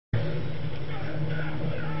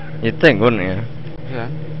You'd think, wouldn't you? Yeah.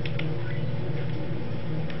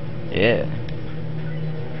 Yeah.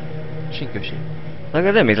 Chinkoshi. Look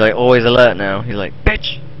at him, he's like always alert now. He's like,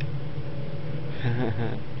 bitch!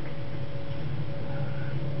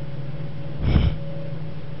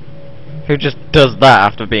 Who just does that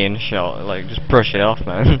after being shot? Like, just brush it off,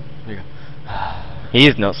 man.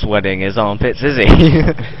 He's not sweating his armpits, is he?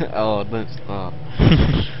 Oh, don't start.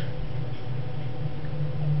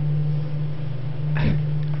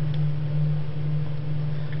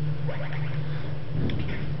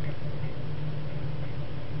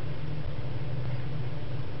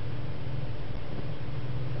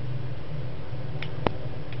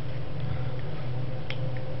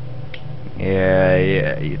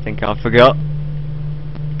 Yeah, you think I forgot?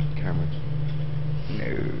 Cameras.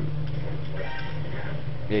 No.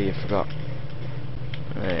 Yeah, you forgot.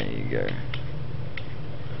 There you go.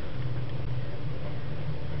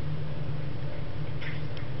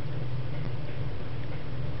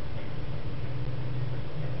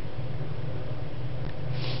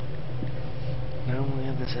 No one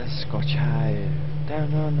ever says Scotch high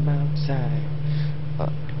down on the mountainside.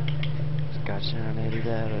 Scotch on 80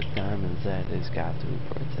 level diamonds that he's got to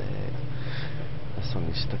protect. That song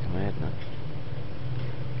is stuck in my head now.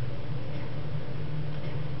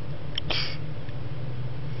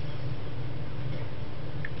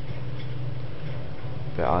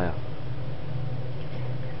 Bit higher.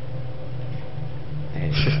 There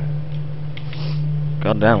you go.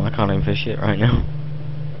 God damn, I can't aim for shit right now.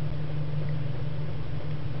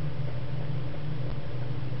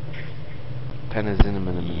 Pen is in a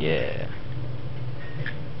minute. Yeah.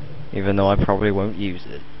 Even though I probably won't use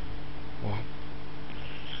it. What?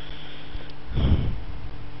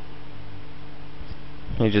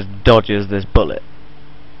 He just dodges this bullet.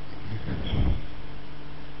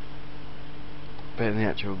 But in the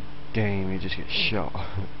actual game, you just get shot.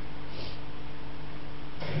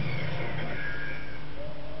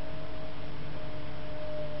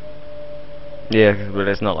 Yeah, but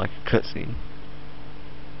it's not like a cutscene.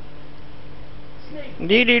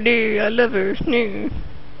 Dee, I love her. No.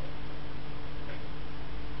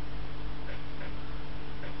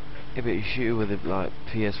 Yeah, but you shoot her with a like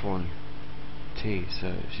PS1 T,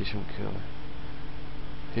 so she shouldn't kill her.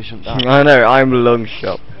 She shouldn't die. I know, I'm lung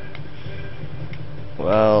shot.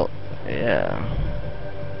 Well, yeah.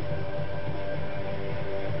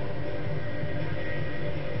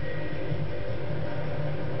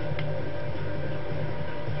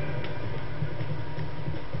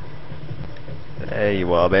 There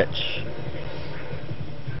you are, bitch.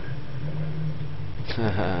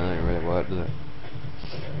 That don't really work, does it?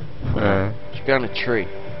 Should go on a tree.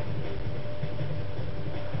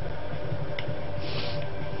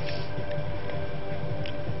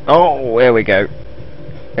 Oh, there we go.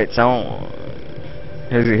 It's on.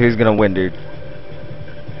 Who's gonna win, dude?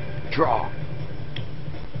 Draw.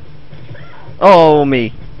 Oh,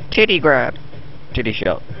 me. Titty grab. Titty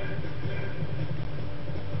shot.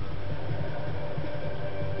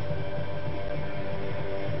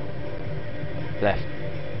 Left.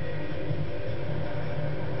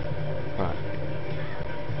 Right.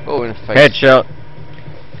 Oh, in the face. Headshot.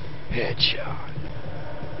 Headshot.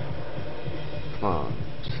 Come on,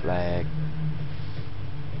 slag.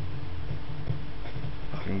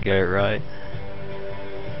 Fucking get it right.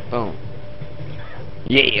 Boom.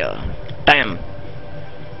 Yeah. Damn.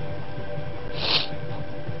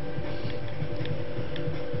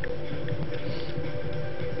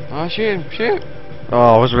 Oh, shoot him, shoot.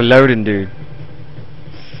 Oh, I was reloading, dude.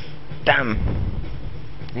 Damn.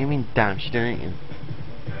 What do you mean, damn, she didn't hit him?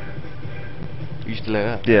 You used to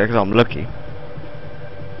let her. Yeah, 'cause I'm lucky.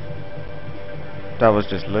 That was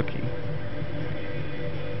just lucky.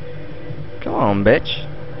 Come on, bitch.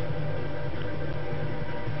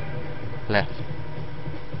 Left.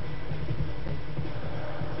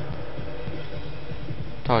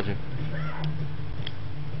 Told you.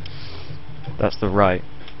 That's the right.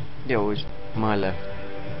 Yeah, it was my left.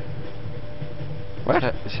 What?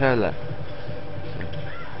 It's her left.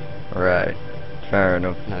 Right. Fair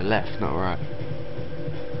enough. No, left, not right.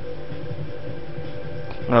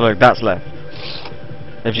 No, look, that's left.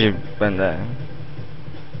 If you went there.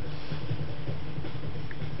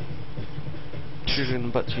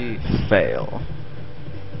 Children but you. Fail.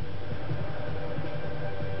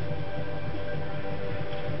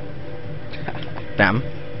 Damn.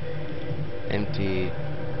 Empty.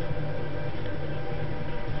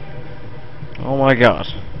 Oh my god.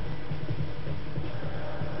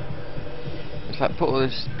 It's like put all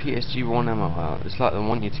this PSG1 ammo out. It's like they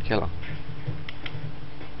want you to kill her.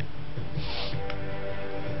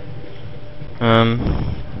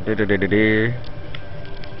 Do.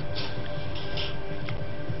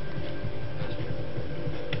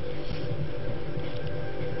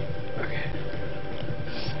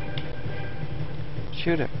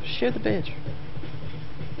 Shoot her. Shoot the bitch.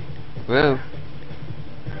 Whoa.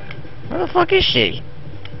 Where the fuck is she?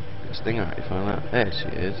 Stinger already found out. There she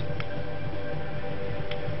is.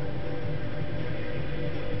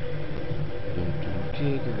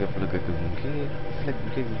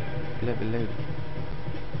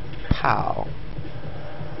 Pow.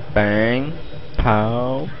 Bang.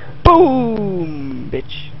 Pow. Boom,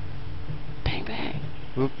 bitch. Bang bang.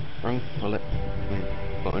 Whoop. Wrong bullet.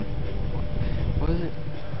 Button. What is it?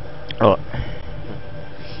 Oh.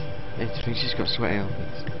 I think she's got sweaty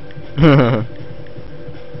armpits.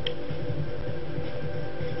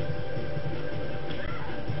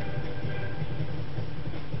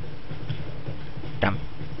 Damn.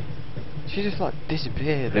 She just like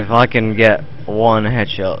disappeared. If I can get one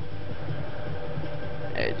headshot,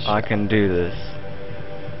 Headshot. I can do this.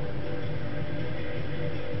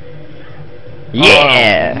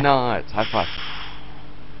 Yeah! Oh, nice. High five.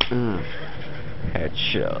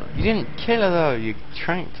 Headshot. You didn't kill her though, you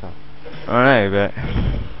tranked her. I know, but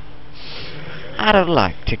I don't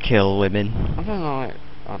like to kill women. I don't know,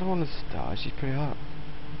 I don't want to start, she's pretty hot.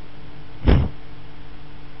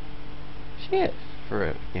 She is, for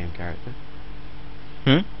a game character.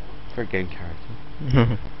 For a game character.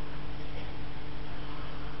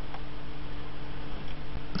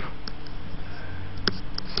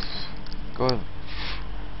 Go on.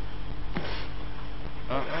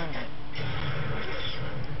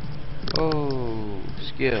 Oh,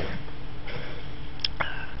 skill.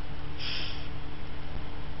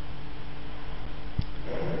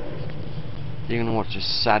 You're gonna watch the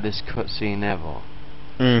saddest cutscene ever.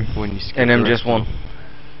 When you skip and the then rest just of one.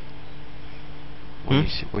 them.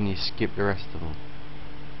 When you skip the rest of them.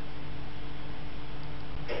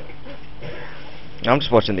 I'm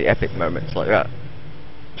just watching the epic moments like that.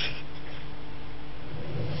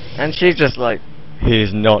 And she's just like,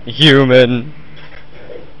 he's not human.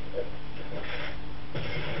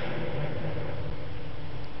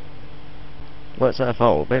 What's that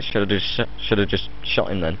fault? Bitch, should have just shot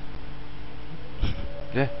him then.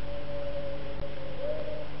 Yeah.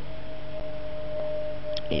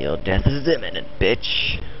 Your death is imminent,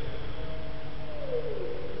 bitch.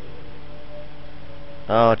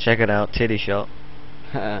 Oh, check it out, titty shot.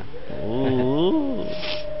 Ooh.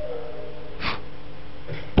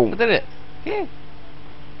 Boom. I did it. Yeah.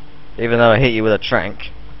 Even though I hit you with a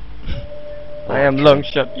trank. I am long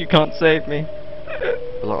shot, you can't save me.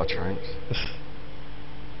 A lot of tranks.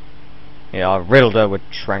 Yeah, I riddled her with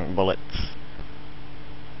trank bullets.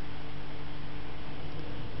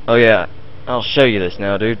 Oh yeah, I'll show you this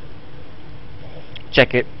now, dude.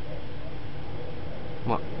 Check it.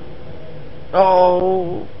 What?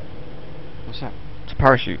 Oh! What's that? It's a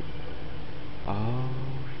parachute. Oh.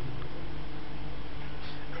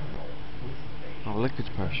 Oh, look, it's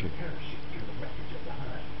a parachute.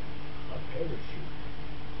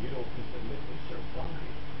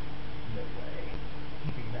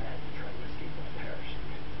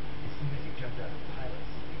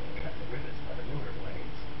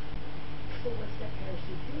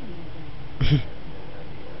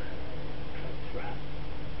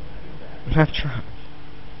 That's right.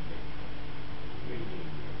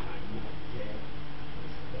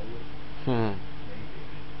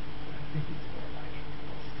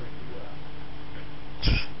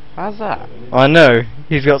 How's that? I know.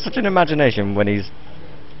 He's got such an imagination when he's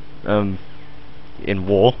in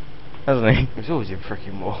war, hasn't he? He's always in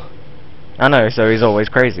freaking war. I know, so he's always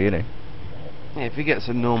crazy, isn't he? Yeah, if he gets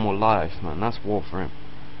a normal life, man, that's war for him.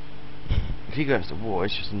 If he goes to war,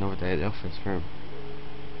 it's just another day at the office for him.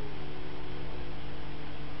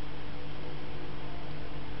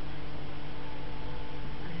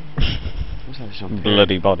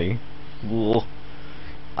 Bloody body. Whoa.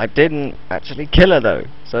 I didn't actually kill her though,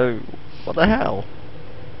 so what the hell?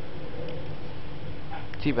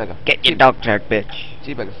 Teabagger. Get your dog tag, bitch.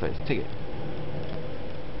 Teabagger face, take it.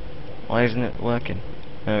 Why isn't it working?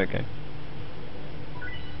 There we go.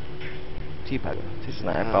 Teabagger.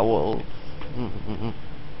 Sniper wolf.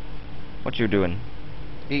 What you doing?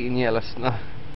 Eating yellow snow.